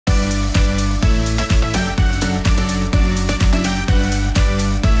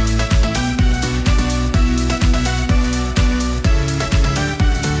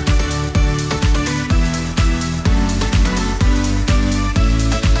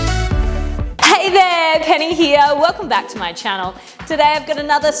here, welcome back to my channel. Today I've got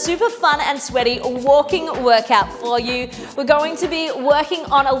another super fun and sweaty walking workout for you. We're going to be working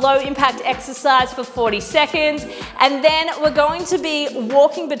on a low impact exercise for 40 seconds and then we're going to be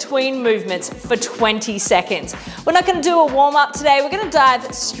walking between movements for 20 seconds. We're not going to do a warm up today, we're going to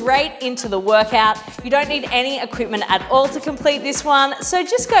dive straight into the workout. You don't need any equipment at all to complete this one, so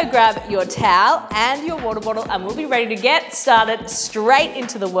just go grab your towel and your water bottle and we'll be ready to get started straight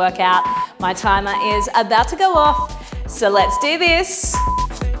into the workout. My timer is about to go off, so let's do this.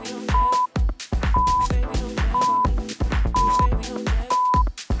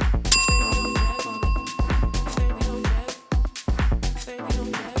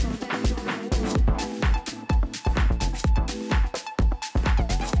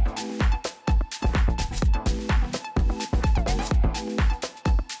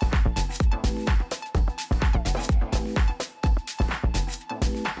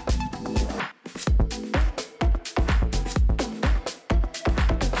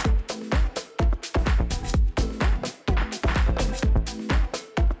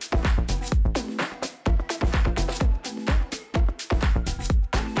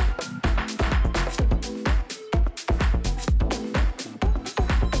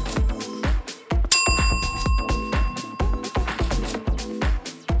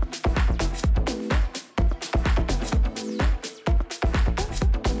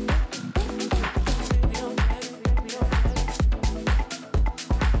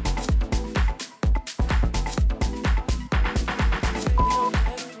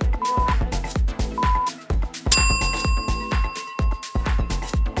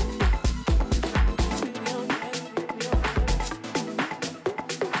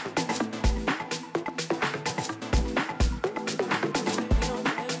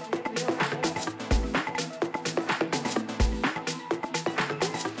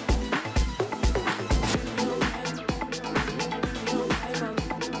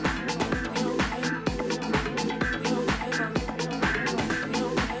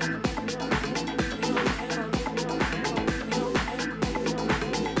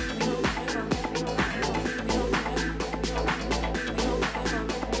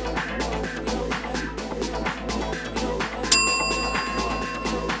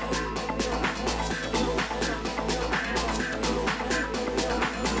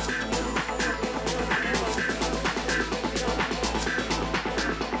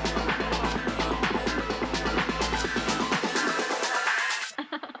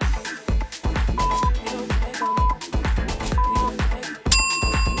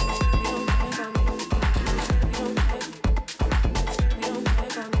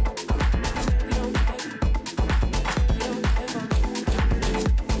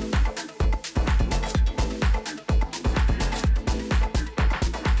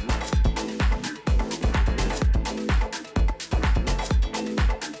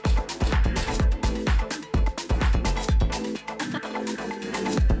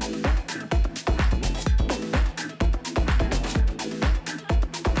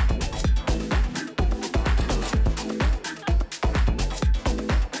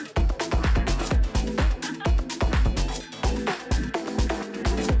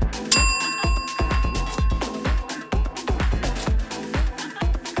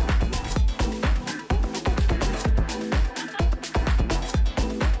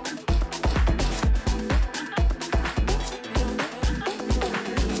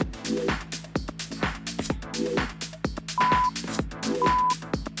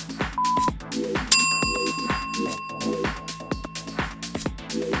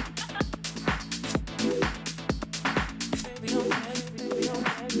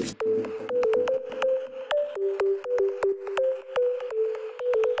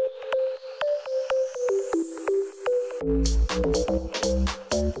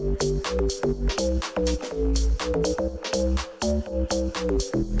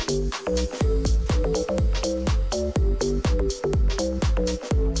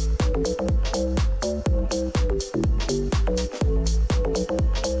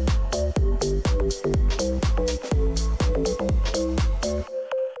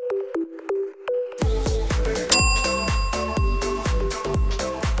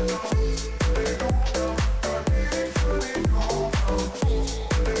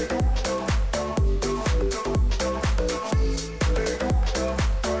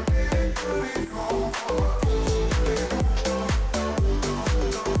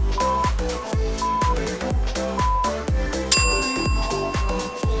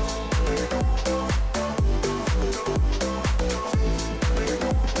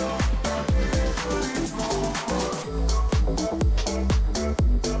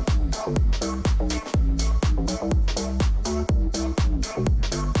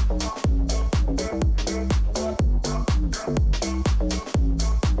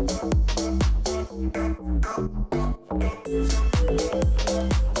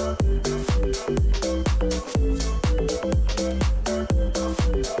 little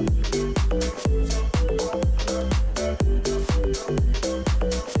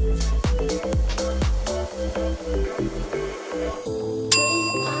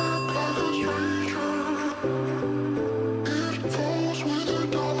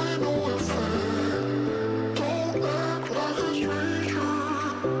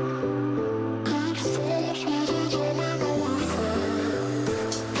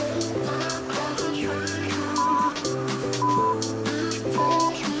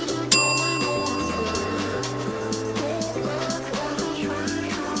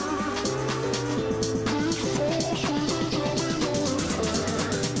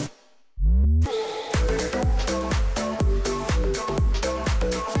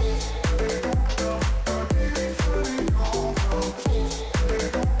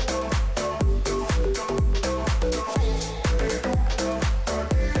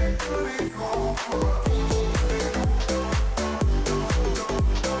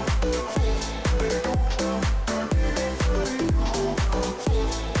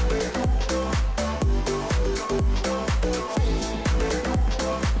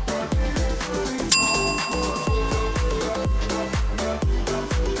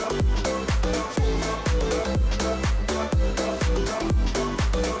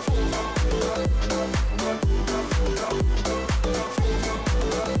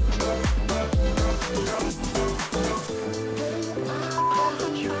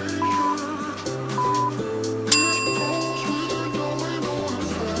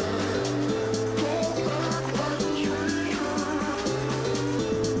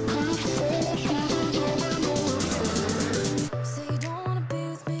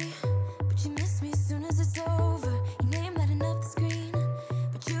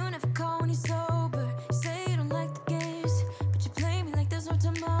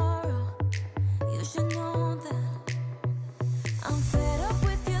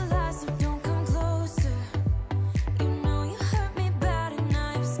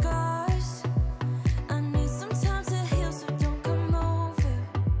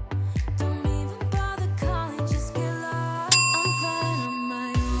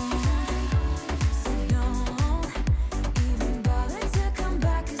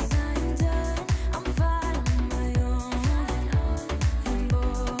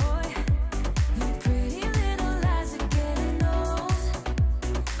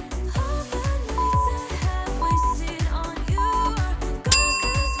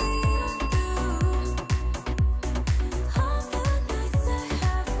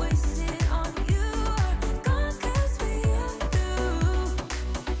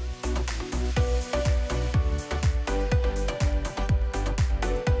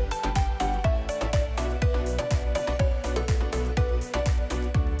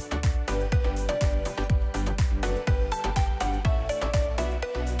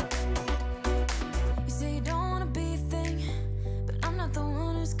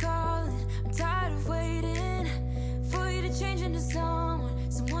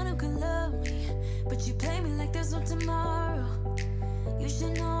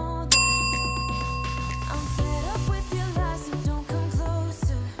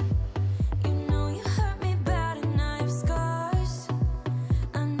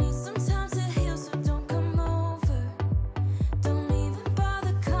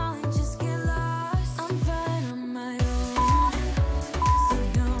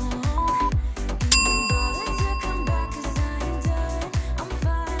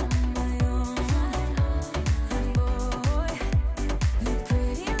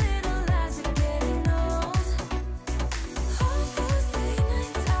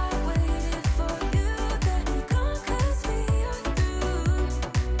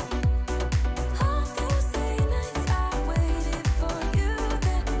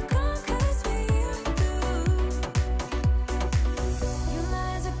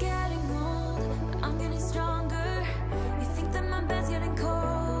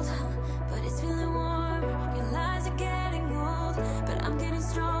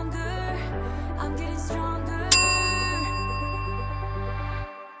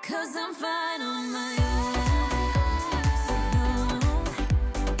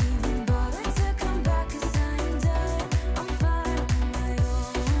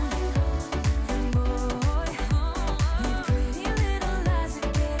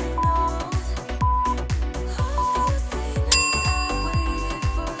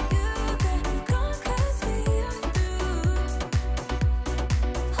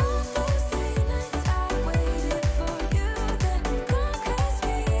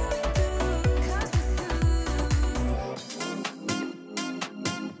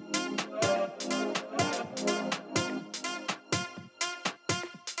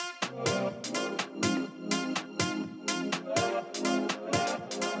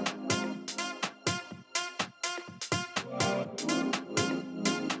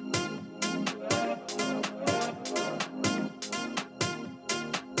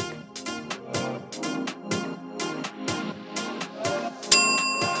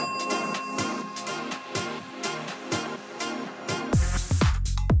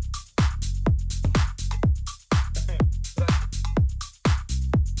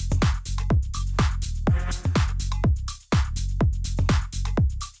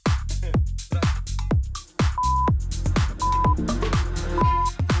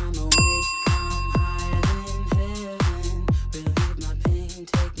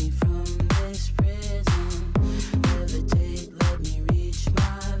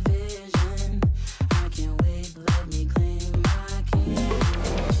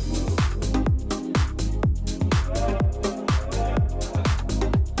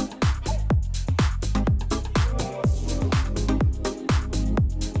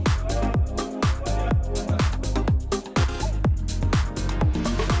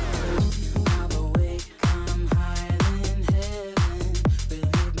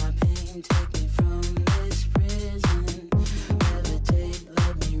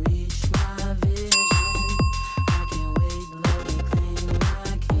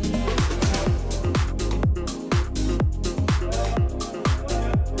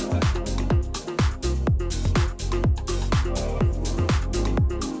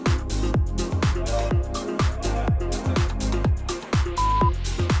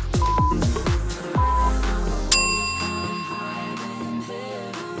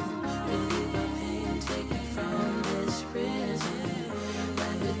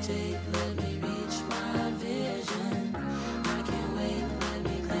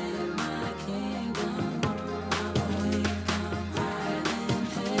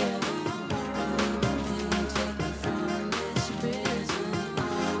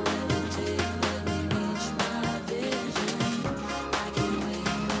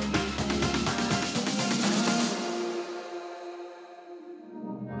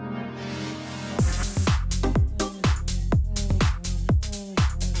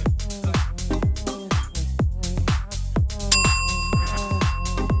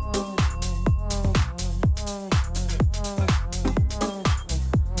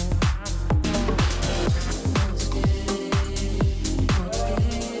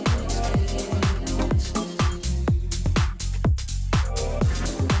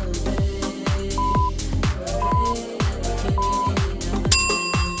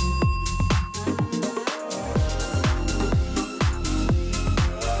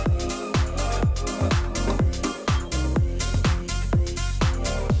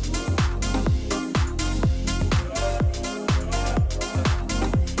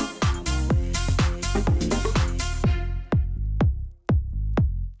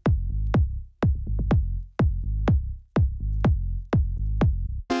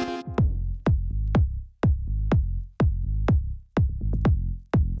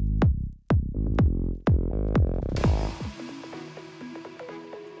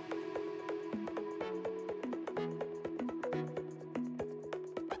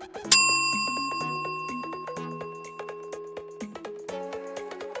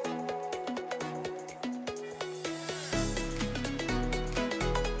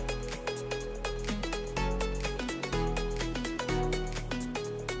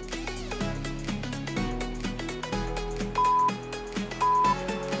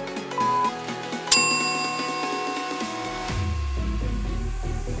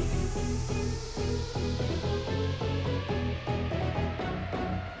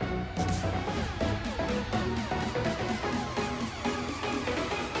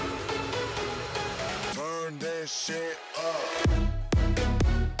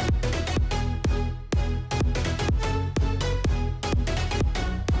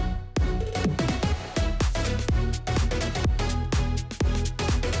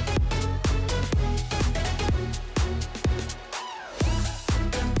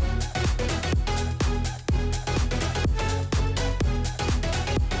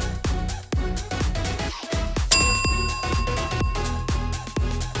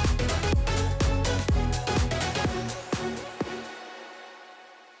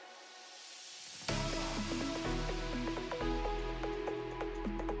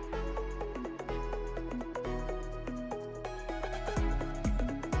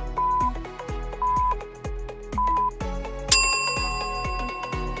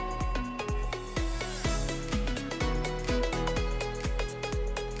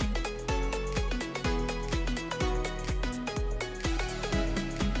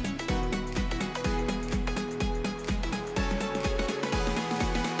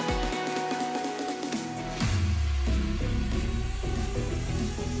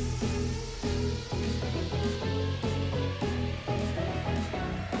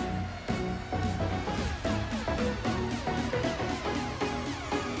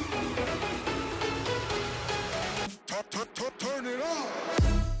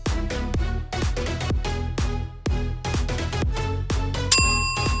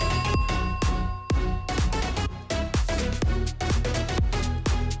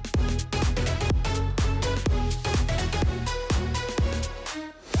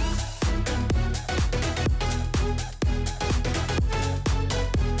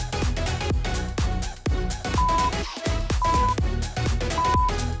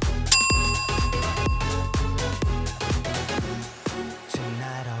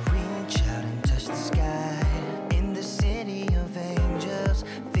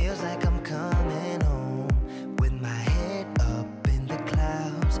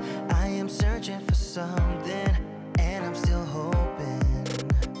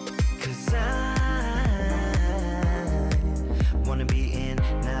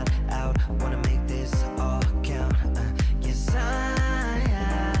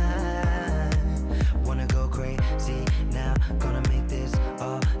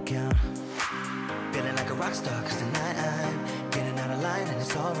rock star, cause tonight I'm getting out of line and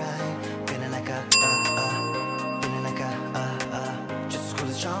it's alright. Feeling like just as cool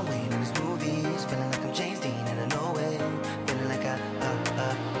as John Wayne in his movies. Feeling like I'm James Dean and I know it. Feeling like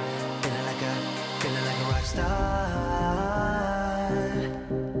feeling like a rock star.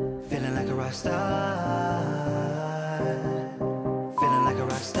 Feeling like a rock star. Feeling like a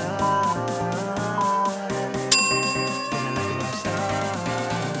rock star. Feeling like a rock star.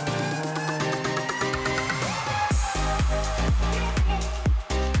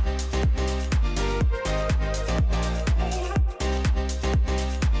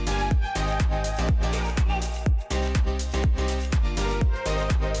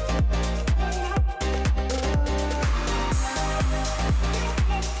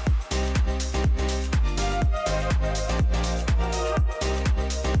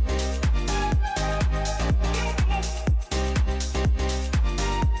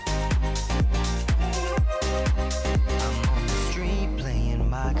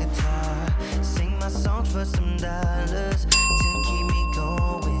 For some dollars to keep me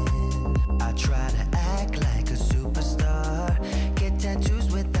going, I try to act like a superstar. Get tattoos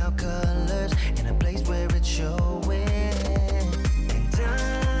without colors in a place where it's showing. And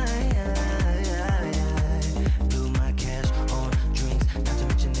I blew my cash on drinks, not to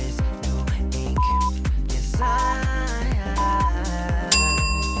mention this new ink. Yes, I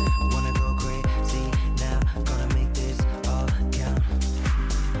wanna go crazy now, gonna make this all count.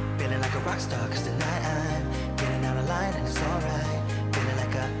 Feeling like a rock star, cause tonight I'm getting out of line and it's alright. Feeling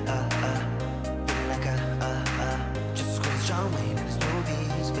like just as cool as John Wayne in his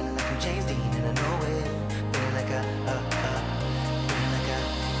movies. Feeling like I'm James Dean and I know it. Feeling like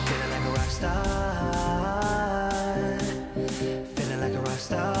feeling like a rock star. Feeling like a rock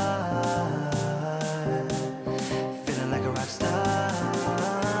star. Feeling like a rock star.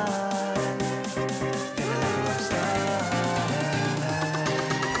 Feeling like a rock star.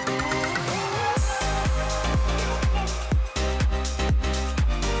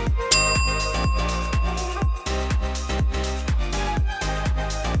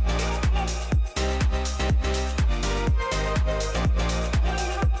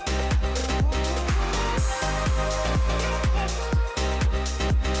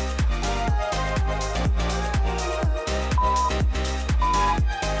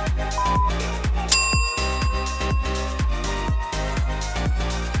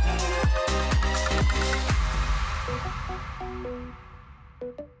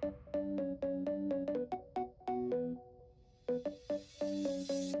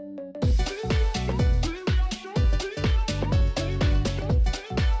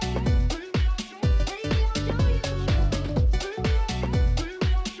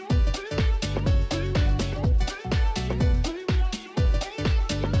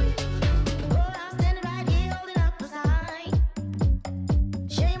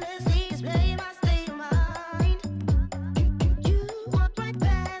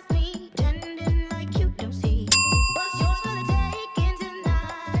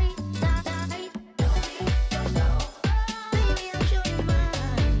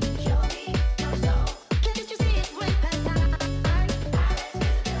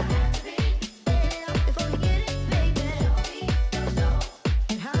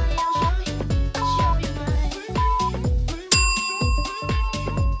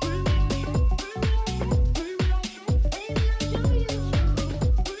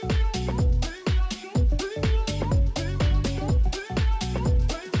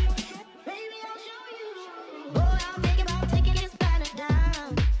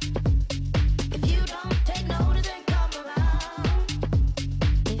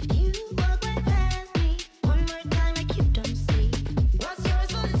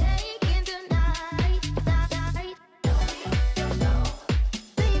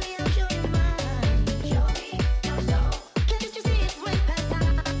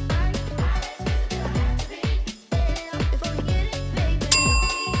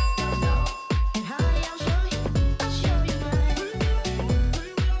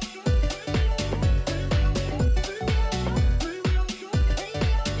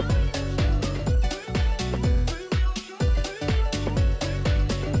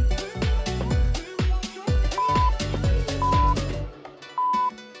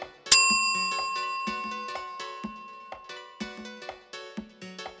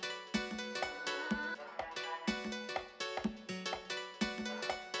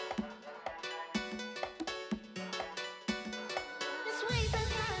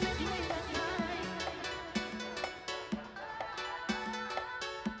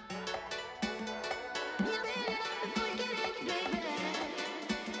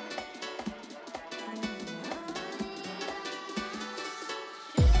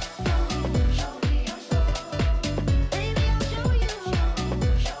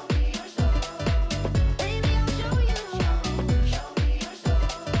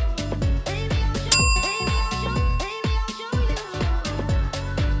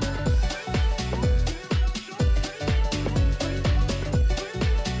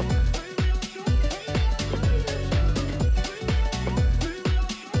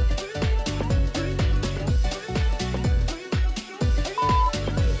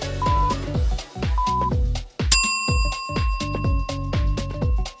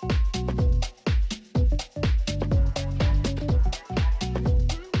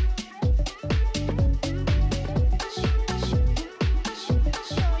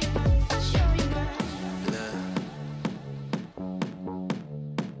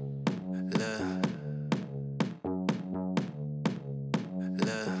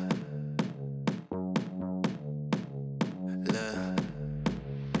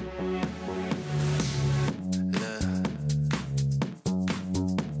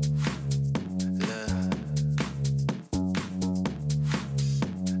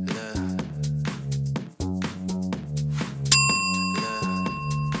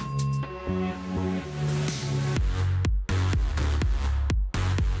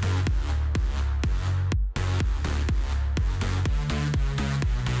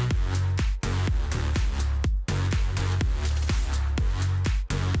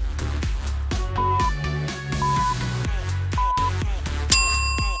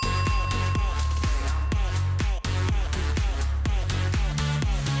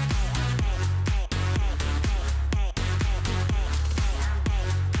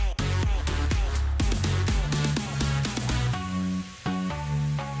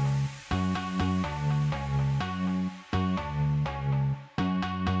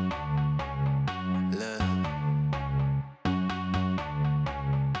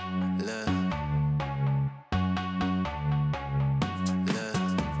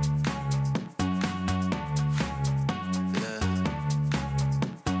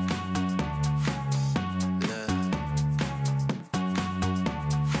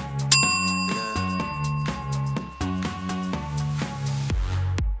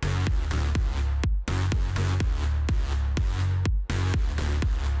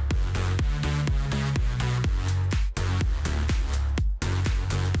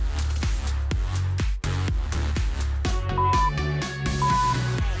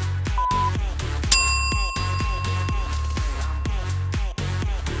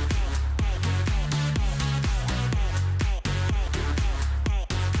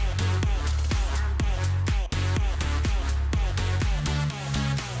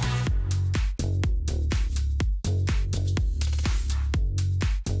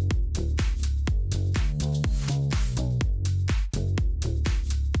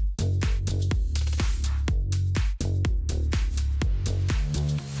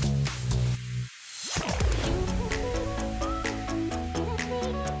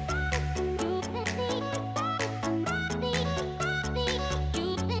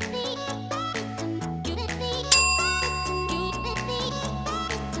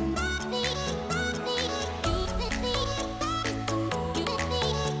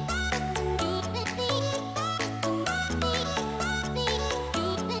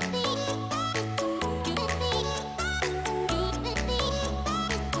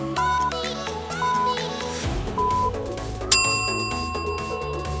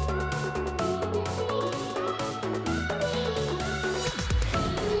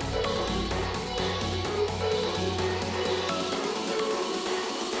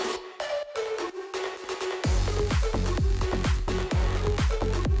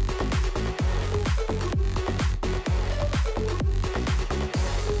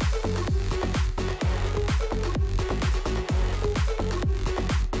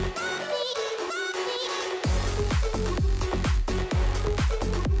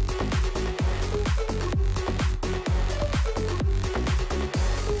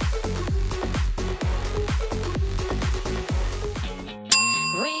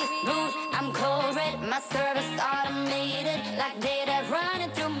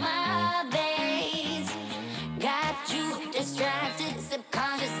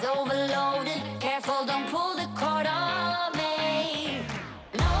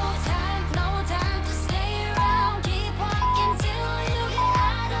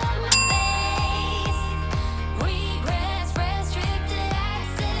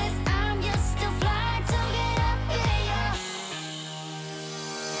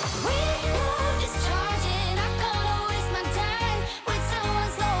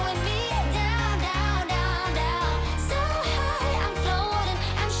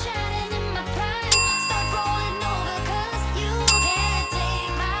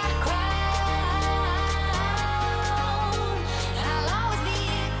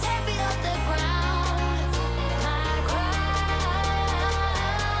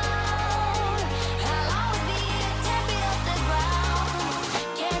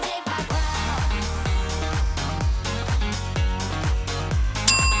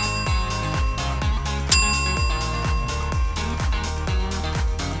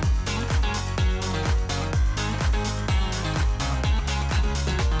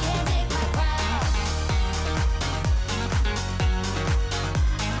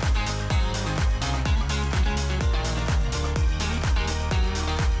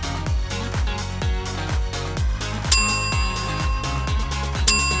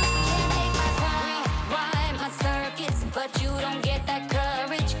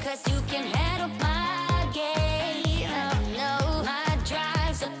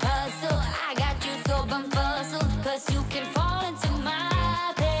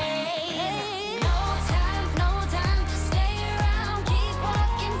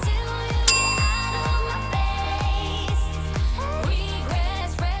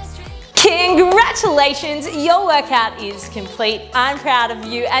 Congratulations, your workout is complete. I'm proud of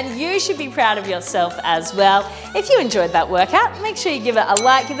you and you should be proud of yourself as well. If you enjoyed that workout, make sure you give it a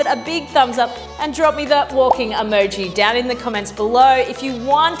like, give it a big thumbs up and drop me that walking emoji down in the comments below. If you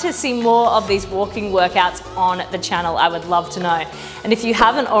want to see more of these walking workouts on the channel, I would love to know. And if you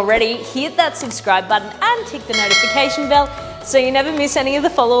haven't already, hit that subscribe button and tick the notification bell so you never miss any of the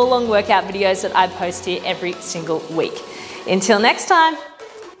follow along workout videos that I post here every single week. Until next time,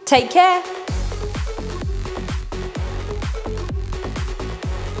 take care.